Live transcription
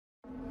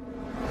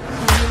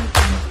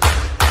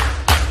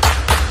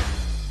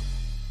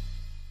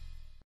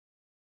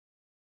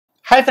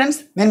Hi friends,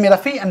 నేను మీ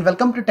Rafi and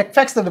welcome to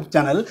టెక్ఫాక్స్ love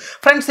channel.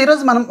 Friends,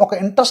 ఈరోజు మనం ఒక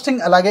ఇంట్రెస్టింగ్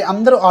అలాగే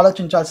అందరూ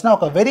ఆలోచించాల్సిన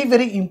ఒక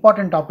వెరీ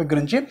ఇంపార్టెంట్ టాపిక్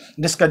గురించి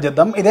డిస్కస్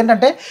చేద్దాం.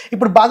 ఇదేంటంటే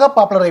ఇప్పుడు బాగా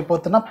పాపులర్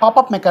అయిపోతున్న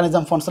పాపప్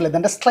మెకానిజం ఫోన్స్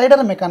లేదంటే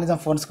స్లైడర్ మెకానిజం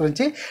ఫోన్స్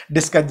గురించి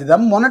డిస్కస్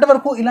చేద్దాం. మొన్నటి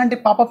వరకు ఇలాంటి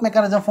పాపప్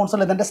మెకానిజం ఫోన్స్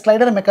లేదంటే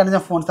స్లైడర్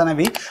మెకానిజం ఫోన్స్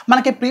అనేవి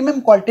మనకి ప్రీమియం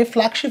క్వాలిటీ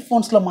ఫ్లాగ్షిప్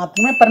ఫోన్స్లో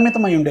మాత్రమే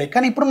పరిమితమై ఉండేవి.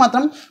 కానీ ఇప్పుడు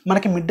మాత్రం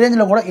మనకి మిడ్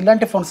రేంజ్లో కూడా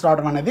ఇలాంటి ఫోన్స్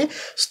రావడం అనేది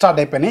స్టార్ట్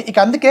అయిపోయినాయి. ఇక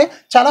అందుకే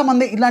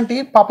చాలామంది ఇలాంటి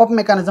పాపప్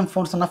మెకానిజం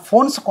ఫోన్స్ ఉన్న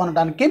ఫోన్స్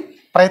కొనడానికి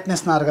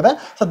ప్రయత్నిస్తున్నారు కదా.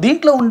 సో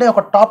దీంట్లో ఉండే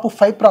ఒక టాప్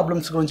 5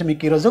 ప్రాబ్లమ్స్ గురించి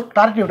మీకు ఈరోజు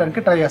క్లారిటీ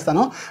ఇవ్వడానికి ట్రై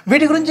చేస్తాను.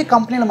 వీటి గురించి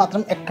కంపెనీలు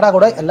మాత్రం ఎక్కడా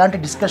కూడా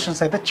ఎలాంటి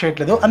డిస్కషన్స్ అయితే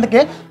చేయట్లేదు.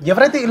 అందుకే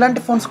ఎవరైతే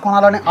ఇలాంటి ఫోన్స్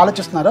కొనాలని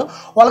ఆలోచిస్తున్నారో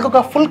వాళ్ళకి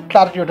ఒక ఫుల్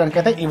క్లారిటీ ఇవ్వడానికి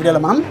అయితే ఈ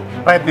వీడియోలో మనం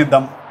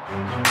ప్రయత్నిద్దాం.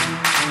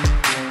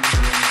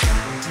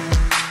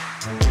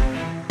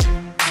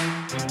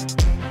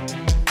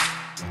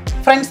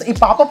 ఫ్రెండ్స్, ఈ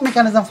పాపప్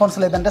మెకానిజం ఫోన్స్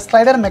లేదంటే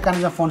స్లైడర్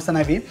మెకానిజం ఫోన్స్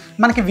అనేవి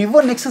మనకి వివో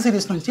నెక్స్ట్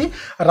సిరీస్ నుంచి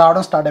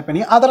రావడం స్టార్ట్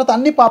అయిపోయినాయి. ఆ తర్వాత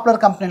అన్ని పాపులర్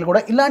కంపెనీలు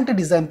కూడా ఇలాంటి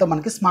డిజైన్తో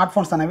మనకి స్మార్ట్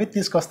ఫోన్స్ అనేవి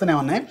తీసుకొస్తూనే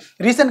ఉన్నాయి.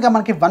 రీసెంట్గా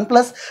మనకి వన్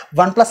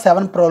ప్లస్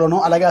 7 ప్రోలోను,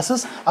 అలాగే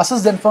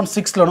అసూస్ జెన్ఫోన్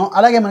 6లోను,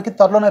 అలాగే మనకి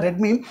త్వరలోనే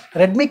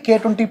రెడ్మీ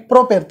K20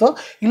 Pro పేరుతో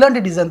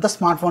ఇలాంటి డిజైన్తో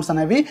స్మార్ట్ ఫోన్స్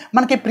అనేవి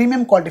మనకి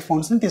ప్రీమియం క్వాలిటీ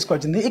ఫోన్స్ని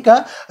తీసుకొచ్చింది. ఇక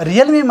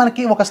రియల్మీ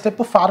మనకి ఒక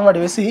స్టెప్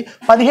ఫార్వర్డ్ వేసి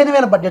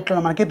 15,000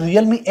 బడ్జెట్లో మనకి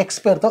రియల్మీ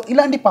X పేరుతో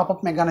ఇలాంటి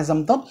పాపప్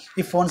మెకానిజంతో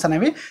ఈ ఫోన్స్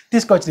అనేవి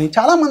తీసుకొచ్చింది.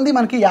 చాలామంది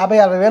మనకి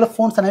 50,000 60,000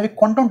 ఫోన్స్ అనేవి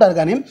కొంటుంటారు,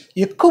 కానీ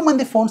ఎక్కువ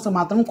మంది ఫోన్స్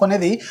మాత్రం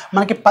కొనేది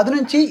మనకి 10,000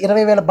 నుంచి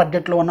 20,000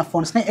 బడ్జెట్లో ఉన్న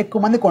ఫోన్స్ని ఎక్కువ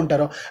మంది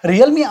కొంటారు.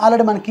 రియల్మీ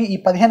ఆల్రెడీ మనకి ఈ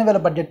 15,000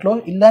 బడ్జెట్లో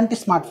ఇలాంటి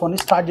స్మార్ట్ ఫోన్ని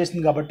స్టార్ట్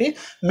చేసింది కాబట్టి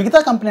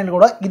మిగతా కంపెనీలు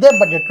కూడా ఇదే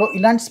బడ్జెట్లో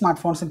ఇలాంటి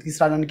స్మార్ట్ ఫోన్స్ని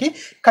తీసుకురావడానికి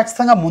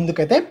ఖచ్చితంగా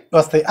ముందుకైతే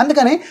వస్తాయి.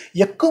 అందుకని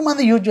ఎక్కువ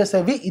మంది యూజ్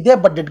చేసేవి ఇదే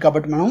బడ్జెట్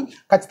కాబట్టి మనం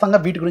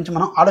ఖచ్చితంగా వీటి గురించి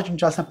మనం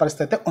ఆలోచించాల్సిన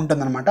పరిస్థితి అయితే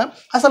ఉంటుందన్నమాట.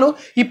 అసలు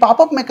ఈ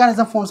పాపప్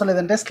మెకానిజం ఫోన్స్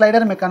లేదంటే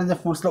స్లైడర్ మెకానిజం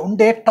ఫోన్స్లో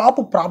ఉండే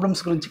టాప్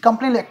ప్రాబ్లమ్స్ గురించి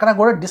కంపెనీలు ఎక్కడ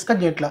కూడా డిస్కస్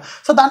చేయట్లేదు.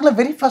 సో దాంట్లో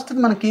వెరీ ఫస్ట్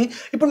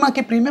ఇప్పుడు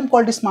మనకి ప్రీమియం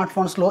క్వాలిటీ స్మార్ట్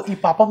ఫోన్స్లో ఈ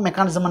పాపప్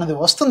మెకానిజం అనేది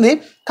వస్తుంది.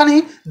 కానీ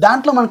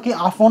దాంట్లో మనకి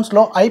ఆ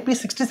ఫోన్స్లో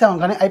IP67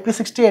 కానీ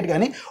IP68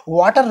 కానీ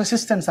వాటర్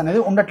రెసిస్టెన్స్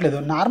అనేది ఉండట్లేదు.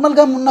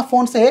 నార్మల్గా ఉన్న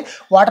ఫోన్సే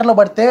వాటర్లో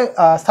పడితే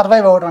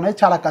సర్వైవ్ అవ్వడం అనేది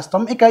చాలా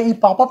కష్టం. ఇక ఈ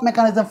పాపప్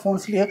మెకానిజం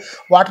ఫోన్స్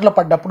వాటర్లో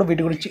పడ్డప్పుడు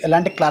వీటి గురించి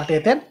ఎలాంటి క్లారిటీ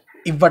అయితే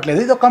ఇవ్వట్లేదు.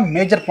 ఇది ఒక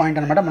మేజర్ పాయింట్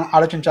అనమాట, మనం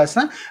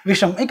ఆలోచించాల్సిన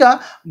విషయం. ఇక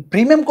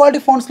ప్రీమియం క్వాలిటీ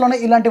ఫోన్స్లోనే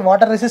ఇలాంటి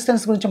వాటర్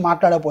రెసిస్టెన్స్ గురించి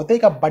మాట్లాడకపోతే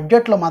ఇక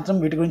బడ్జెట్లో మాత్రం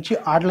వీటి గురించి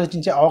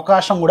ఆలోచించే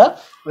అవకాశం కూడా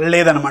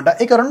లేదనమాట.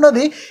 ఇక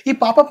రెండోది, ఈ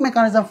పాపప్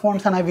మెకానిజం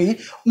ఫోన్స్ అనేవి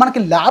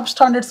మనకి ల్యాబ్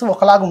స్టాండర్డ్స్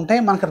ఒకలాగా ఉంటే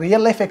మనకి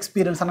రియల్ లైఫ్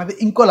ఎక్స్పీరియన్స్ అనేది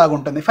ఇంకోలాగా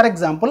ఉంటుంది. ఫర్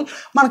ఎగ్జాంపుల్,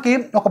 మనకి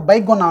ఒక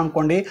బైక్ కొన్నాం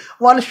అనుకోండి,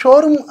 వాళ్ళు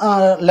షోరూమ్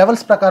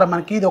లెవెల్స్ ప్రకారం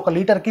మనకి ఇది 1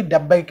 లీటర్కి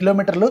 70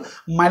 కిలోమీటర్లు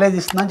మైలేజ్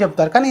ఇస్తుందని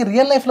చెప్తారు. కానీ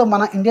రియల్ లైఫ్లో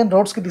మన ఇండియన్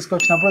రోడ్స్కి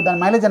తీసుకొచ్చినప్పుడు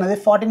దాని మైలేజ్ అనేది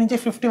 40 నుంచి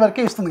 50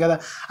 వరకే ఇస్తుంది కదా.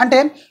 అంటే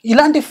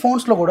ఇలాంటి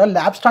ఫోన్స్లో కూడా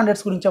ల్యాబ్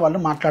స్టాండర్డ్స్ గురించి వాళ్ళు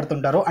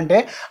మాట్లాడుతుంటారు. అంటే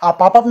ఆ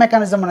పాపప్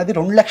మెకానిజం అనేది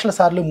 2 లక్షల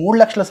సార్లు 3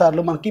 లక్షల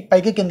సార్లు మనకి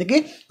పైకి కిందికి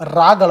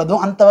రాగలదు,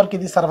 అంతవరకు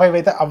ఇది సర్వైవ్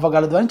అయితే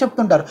అవ్వగలదు అని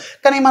చెప్తుంటారు.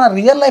 కానీ మన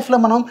రియల్ లైఫ్లో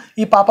మనం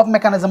ఈ పాపప్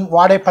మెకానిజం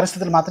వాడే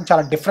పరిస్థితులు మాత్రం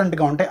చాలా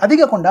డిఫరెంట్గా ఉంటాయి. అది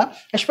కాకుండా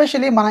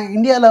ఎస్పెషల్లీ మన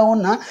ఇండియాలో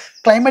ఉన్న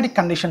క్లైమేటిక్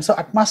కండిషన్స్,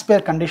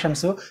 అట్మాస్ఫియర్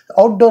కండిషన్స్,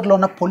 అవుట్డోర్లో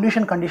ఉన్న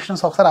పొల్యూషన్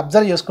కండిషన్స్ ఒకసారి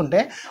అబ్జర్వ్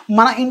చేసుకుంటే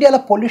మన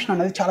ఇండియాలో పొల్యూషన్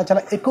అనేది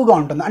చాలా ఎక్కువగా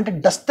ఉంటుంది. అంటే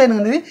డస్ట్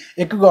అనేది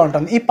ఎక్కువగా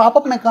ఉంటుంది. ఈ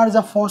పాపప్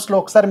మెకానిజం ఫోన్స్లో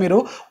ఒకసారి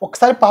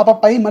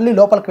పాపప్ అయ్యి మళ్ళీ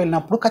లోపలికి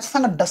వెళ్ళినప్పుడు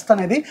ఖచ్చితంగా డస్ట్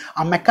అనేది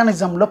ఆ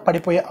మెకానిజంలో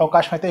పడిపోయే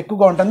అవకాశం అయితే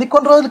ఎక్కువగా ఉంటుంది.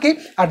 కొన్ని రోజులకి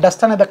ఆ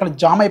డస్ట్ అనేది అక్కడ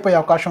జామ్ అయిపోయే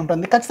అవకాశం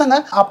ఉంటుంది. ఖచ్చితంగా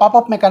ఆ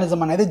పాపప్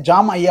మెకానిజం అనేది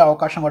జామ్ అయ్యే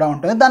అవకాశం కూడా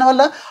ఉంటుంది.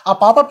 దానివల్ల ఆ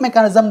పాపప్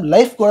మెకానిజం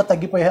లైఫ్ కూడా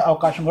తగ్గిపోయే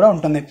అవకాశం కూడా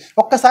ఉంటుంది.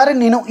 ఒక్కసారి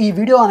నేను ఈ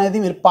వీడియో అనేది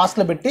మీరు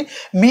పాస్లో పెట్టి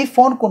మీ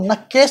ఫోన్కు ఉన్న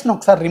కేస్ను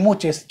ఒకసారి రిమూవ్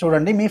చేసి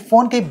చూడండి. మీ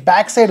ఫోన్కి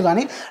బ్యాక్ సైడ్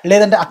కానీ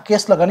లేదంటే ఆ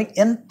కేసులో కానీ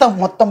ఎంత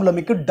మొత్తంలో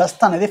మీకు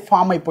డస్ట్ అనేది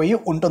ఫామ్ అయిపోయి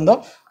ఉంటుందో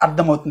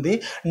అర్థమవుతుంది.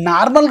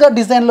 నార్మల్గా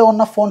డిజైన్లో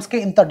ఉన్న ఫోన్స్కి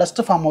ఇంత డస్ట్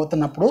ఫామ్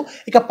అవుతున్నప్పుడు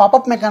ఇక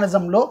పాపప్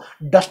మెకానిజంలో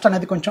డస్ట్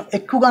అనేది కొంచెం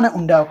ఎక్కువగానే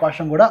ఉండే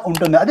అవకాశం కూడా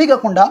ఉంటుంది. అది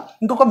కాకుండా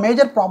ఇంకొక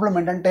మేజర్ ప్రాబ్లం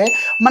ఏంటంటే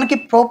మనకి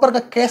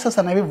ప్రాపర్గా కేసెస్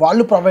అనేవి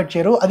వాళ్ళు ప్రొవైడ్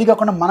చేయరు. అది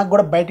కాకుండా మనకు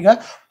కూడా బయటగా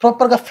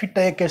ప్రాపర్గా ఫిట్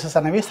అయ్యే కేసెస్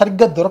అనేవి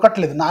సరిగ్గా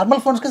దొరకట్లేదు.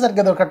 నార్మల్ ఫోన్స్కి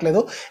సరిగ్గా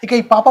దొరకట్లేదు. ఇక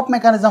ఈ పాపప్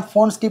మెకానిజం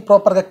ఫోన్స్కి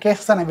ప్రాపర్గా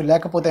కేసెస్ అనేవి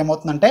లేకపోతే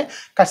ఏమవుతుందంటే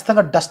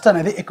ఖచ్చితంగా డస్ట్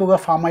అనేది ఎక్కువగా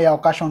ఫామ్ అయ్యే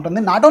అవకాశం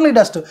ఉంటుంది. నాట్ ఓన్లీ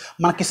డస్ట్,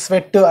 మనకి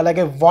స్వెట్,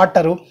 అలాగే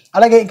వాటరు,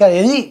 అలాగే ఇంకా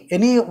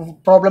ఎనీ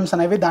ప్రాబ్లమ్స్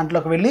అనేవి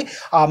దాంట్లోకి వెళ్ళి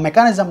ఆ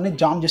మెకానిజంని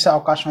జామ్ చేసే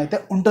అవకాశం అయితే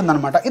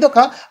ఉంటుందన్నమాట. ఇది ఒక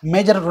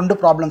మేజర్ 2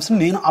 ప్రాబ్లమ్స్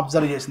నేను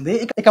అబ్జర్వ్ చేసింది.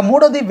 ఇక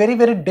మూడోది వెరీ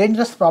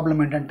డేంజరస్ ప్రాబ్లం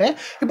ఏంటంటే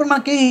ఇప్పుడు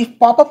మనకి ఈ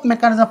పాపప్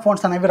మెకానిజం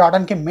ఫోన్స్ అనేవి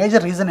రావడానికి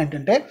మేజర్ రీజన్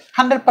ఏంటంటే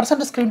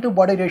 100% స్క్రీన్ టు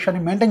బాడీ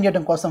రేషియోని మెయింటైన్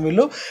చేయడం కోసం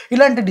వీళ్ళు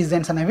ఇలాంటి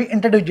డిజైన్స్ అనేవి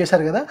ఇంట్రడ్యూస్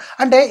చేశారు కదా.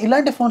 అంటే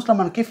ఇలాంటి ఫోన్స్లో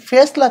మనకి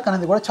ఫేస్ లాక్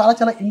అనేది కూడా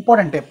చాలా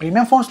ఇంపార్టెంట్.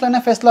 ప్రీమియం ఫోన్స్లోనే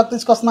ఫేస్ లాక్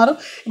తీసుకొస్తున్నారు,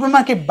 ఇప్పుడు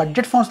మనకి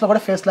బడ్జెట్ ఫోన్స్లో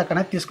కూడా ఫేస్ లాక్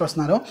అనేది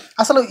తీసుకొస్తున్నారు.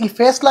 అసలు ఈ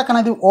ఫేస్ లాక్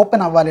అనేది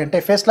ఓపెన్ అవ్వాలి అంటే,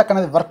 ఫేస్ లాక్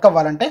అనేది వర్క్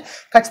అవ్వాలంటే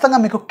ఖచ్చితంగా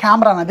మీకు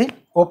కెమెరా అనేది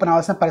ఓపెన్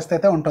అవ్వాల్సిన పరిస్థితి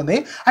అయితే ఉంటుంది.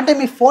 అంటే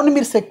మీ ఫోన్ని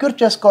మీరు సెక్యూర్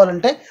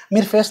చేసుకోవాలంటే,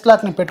 మీరు ఫేస్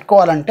లాక్ని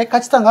పెట్టుకోవాలంటే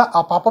ఖచ్చితంగా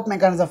ఆ పాపప్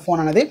మెకానిజం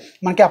ఫోన్ అనేది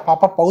మనకి ఆ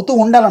పాపప్ అవుతూ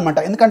ఉండాలన్నమాట.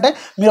 ఎందుకంటే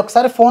మీరు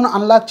ఒకసారి ఫోన్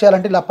అన్లాక్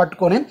చేయాలంటే ఇలా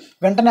పట్టుకొని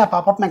వెంటనే ఆ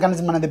పాపప్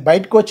మెకానిజం అనేది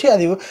బయటకు వచ్చి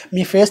అది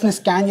మీ ఫేస్ని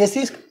స్కాన్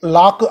చేసి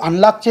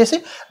అన్లాక్ చేసి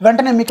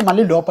వెంటనే మీకు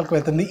మళ్ళీ లోపలికి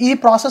వెళ్తుంది. ఈ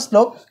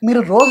ప్రాసెస్లో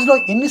మీరు రోజులో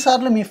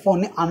ఎన్నిసార్లు మీ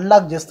ఫోన్ని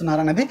అన్లాక్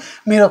చేస్తున్నారు అనేది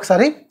మీరు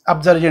ఒకసారి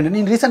అబ్జర్వ్ చేయండి.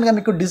 నేను రీసెంట్గా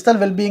మీకు డిజిటల్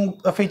వెల్బీయింగ్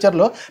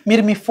ఫీచర్లో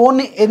మీరు మీ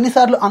ఫోన్ని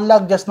ఎన్నిసార్లు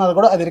అన్లాక్ చేస్తున్నారో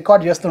కూడా అది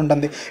రికార్డ్ చేస్తూ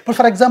ఉంటుంది. ఇప్పుడు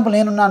ఫర్ ఎగ్జాంపుల్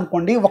నేనున్నా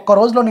అనుకోండి, ఒక్క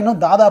రోజులో నేను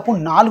దాదాపు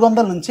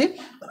 400 నుంచి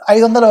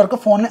 500 వరకు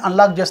ఫోన్ని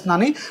అన్లాక్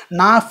చేస్తున్నాను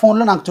నా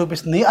ఫోన్లో నాకు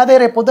చూపిస్తుంది. అదే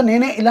రేపొద్దు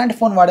నేనే ఇలాంటి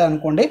ఫోన్ వాడాను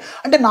అనుకోండి,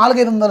 అంటే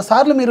 400-500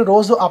 సార్లు మీరు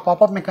రోజు ఆ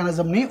పాపప్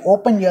మెకానిజంని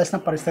ఓపెన్ చేయాల్సిన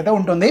పరిస్థితి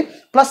ఉంటుంది.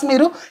 ప్లస్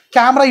మీరు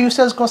కెమెరా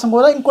యూసేజ్ కోసం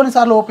కూడా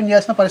ఇంకొన్నిసార్లు ఓపెన్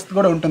చేయాల్సిన పరిస్థితి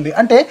కూడా ఉంటుంది.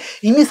 అంటే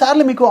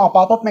ఇన్నిసార్లు మీకు ఆ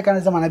పాపప్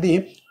మెకానిజం అనేది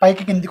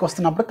పైకి కిందికి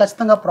వస్తున్నప్పుడు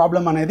ఖచ్చితంగా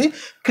ప్రాబ్లం అనేది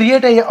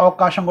క్రియేట్ అయ్యే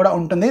అవకాశం కూడా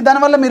ఉంటుంది.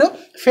 దానివల్ల మీరు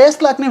ఫేస్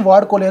లాక్ని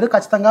వాడుకోలేరు.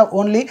 ఖచ్చితంగా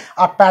ఓన్లీ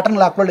ఆ ప్యాటర్న్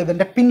లాక్లో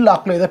లేదంటే పిన్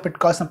లాక్లో ఏదో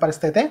పెట్టుకోవాల్సిన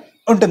పరిస్థితి అయితే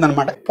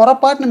ఉంటుందన్నమాట.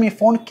 పొరపాటున మీ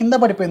ఫోన్ కింద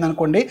పడిపోయింది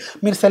అనుకోండి,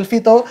 మీరు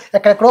సెల్ఫీతో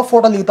ఎక్కడెక్కడో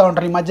ఫోటోలు దిగుతూ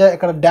ఉంటారు, ఈ మధ్య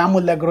ఎక్కడ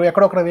డ్యాముల దగ్గర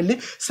ఎక్కడొక్కడ వెళ్ళి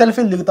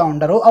సెల్ఫీలు దిగుతూ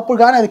ఉంటారు. అప్పుడు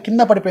కానీ అది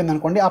కింద పడిపోయింది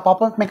అనుకోండి, ఆ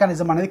పాపప్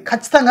మెకానిజం అనేది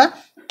ఖచ్చితంగా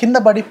కింద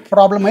పడి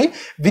ప్రాబ్లం అయి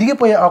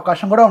విరిగిపోయే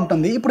అవకాశం కూడా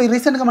ఉంటుంది. ఇప్పుడు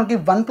రీసెంట్గా మనకి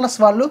OnePlus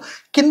వాళ్ళు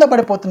కింద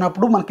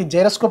పడిపోతున్నప్పుడు మనకి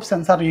జైరోస్కోప్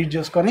సెన్సార్ యూజ్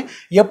చేసుకొని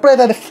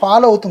ఎప్పుడైతే అది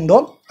ఫాలో అవుతుందో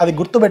అది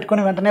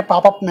గుర్తుపెట్టుకొని వెంటనే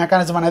పాపప్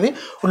మెకానిజం అనేది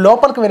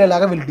లోపలికి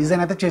వెళ్ళేలాగా వీళ్ళు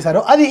డిజైన్ అయితే చేశారు.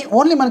 అది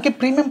ఓన్లీ మనకి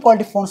ప్రీమియం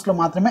క్వాలిటీ ఫోన్స్లో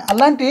మాత్రమే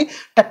అలాంటి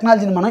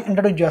టెక్నాలజీని మనం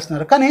ఇంట్రడ్యూస్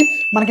చేస్తున్నారు. కానీ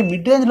మనకి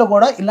మిడ్ రేంజ్లో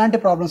కూడా ఇలాంటి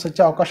ప్రాబ్లమ్స్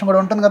వచ్చే అవకాశం కూడా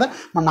ఉంటుంది కదా.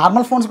 మన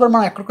నార్మల్ ఫోన్స్ కూడా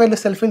మనం ఎక్కడికి వెళ్ళి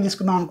సెల్ఫీలు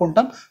తీసుకుందాం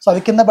అనుకుంటాం, సో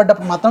అది కింద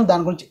పడ్డప్పుడు మాత్రం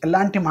దాని గురించి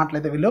ఎలాంటి మాటలు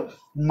అయితే వీళ్ళు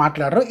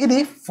మాట్లాడరు. ఇది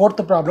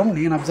 4th ప్రాబ్లం,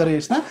 నేను అబ్జర్వ్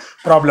చేసిన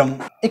ప్రాబ్లం.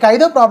 ఇక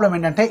 5వ ప్రాబ్లం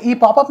ఏంటంటే, ఈ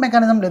పాపప్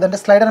మెకానిజం లేదంటే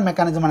స్లైడర్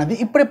మెకానిజం అనేది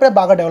ఇప్పుడిప్పుడే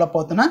బాగా డెవలప్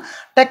అవుతున్న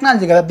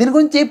టెక్నాలజీ కదా. దీని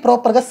గురించి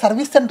ప్రాపర్గా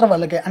సర్వీస్ సెంటర్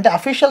వాళ్ళకే, అంటే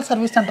అఫీషియల్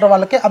సర్వీస్ సెంటర్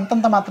వాళ్ళకే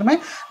అంతంత మాత్రమే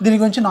దీని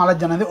గురించి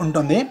నాలెడ్జ్ అనేది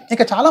ఉంటుంది.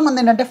 ఇక చాలామంది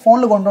ఏంటంటే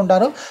ఫోన్లు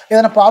కొంటుంటారు,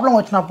 ఏదైనా ప్రాబ్లం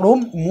వచ్చినప్పుడు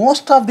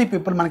మోస్ట్ ఆఫ్ ది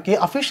పీపుల్ మనకి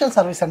అఫీషియల్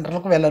సర్వీస్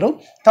సెంటర్లకు వెళ్ళరు,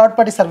 థర్డ్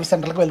పార్టీ సర్వీస్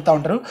సెంటర్లకు వెళ్తూ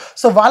ఉంటారు.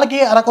 సో వాళ్ళకి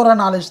అరకొర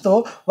నాలెడ్జ్తో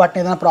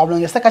వాటిని ఏదైనా ప్రాబ్లం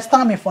చేస్తే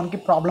ఖచ్చితంగా మీ ఫోన్కి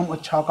ప్రాబ్లం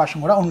వచ్చే అవకాశం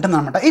కూడా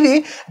ఉంటుందన్నమాట. ఇవి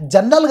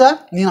జనరల్గా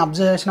నేను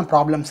అబ్జర్వ్ చేసిన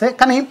ప్రాబ్లమ్సే,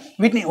 కానీ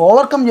వీటిని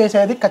ఓవర్కమ్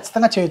చేసేది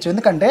ఖచ్చితంగా చేయొచ్చు.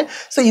 ఎందుకంటే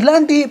సో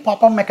ఇలాంటి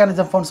పాపప్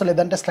మెకానిజం ఫోన్స్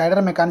లేదంటే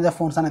స్లైడర్ మెకానిజం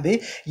ఫోన్స్ అనేది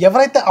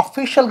ఎవరైతే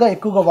అఫీషియల్గా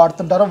ఎక్కువగా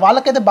వాడుతుంటారో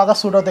వాళ్ళకైతే బాగా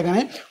సూట్ అవుతాయి.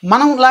 కానీ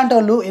మనం లాంటి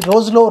వాళ్ళు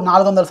రోజులో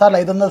 400 సార్లు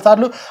 500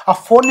 సార్లు ఆ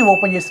ఫోన్ని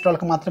ఓపెన్ చేసే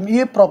వాళ్ళకి మాత్రం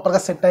ఇవి ప్రాపర్గా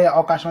సెట్ అయ్యే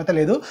అవకాశం అయితే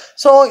లేదు.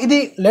 సో ఇది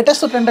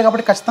లేటెస్ట్ ట్రెండ్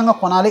కాబట్టి ఖచ్చితంగా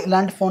కొనాలి,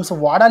 ఇలాంటి ఫోన్స్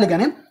వాడాలి.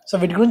 కానీ సో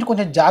వీటి గురించి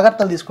కొంచెం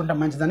జాగ్రత్తలు తీసుకుంటే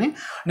మంచిదని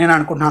నేను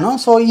అనుకుంటున్నాను.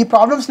 సో ఈ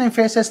ప్రాబ్లమ్స్ నేను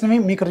ఫేస్ చేసినవి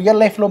మీకు రియల్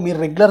లైఫ్లో మీరు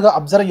రెగ్యులర్గా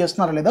అబ్జర్వ్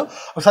చేస్తున్నారో లేదో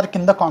ఒకసారి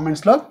కింద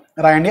కామెంట్స్లో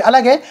రాయండి.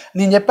 అలాగే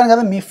నేను చెప్పాను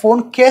కదా, మీ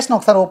ఫోన్ కేస్ని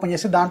ఒకసారి ఓపెన్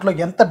చేసి దాంట్లో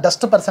ఎంత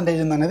డస్ట్ పర్సెంటేజ్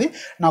ఉందనేది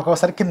నాకు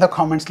ఒకసారి కింద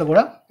కామెంట్స్లో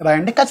కూడా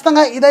రాయండి.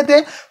 ఖచ్చితంగా ఇదైతే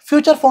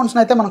ఫ్యూచర్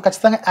ఫోన్స్ని అయితే మనం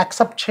ఖచ్చితంగా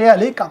యాక్సెప్ట్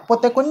చేయాలి.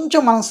 కాకపోతే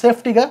కొంచెం మనం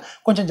సేఫ్టీగా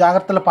కొంచెం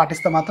జాగ్రత్తలు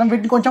పాటిస్తే మాత్రం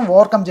వీటిని కొంచెం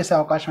ఓవర్కమ్ చేసే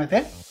అవకాశం అయితే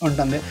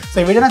ఉంటుంది. సో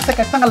ఈ వీడియో నచ్చితే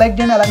ఖచ్చితంగా లైక్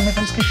చేయండి, అలాగే మీ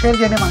ఫ్రెండ్స్కి షేర్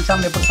చేయండి, మన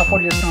ఛానల్ ఎప్పుడు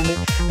support చేస్తుండండి.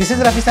 This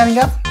is Rafi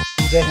signing off.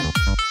 జై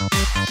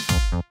హింద్.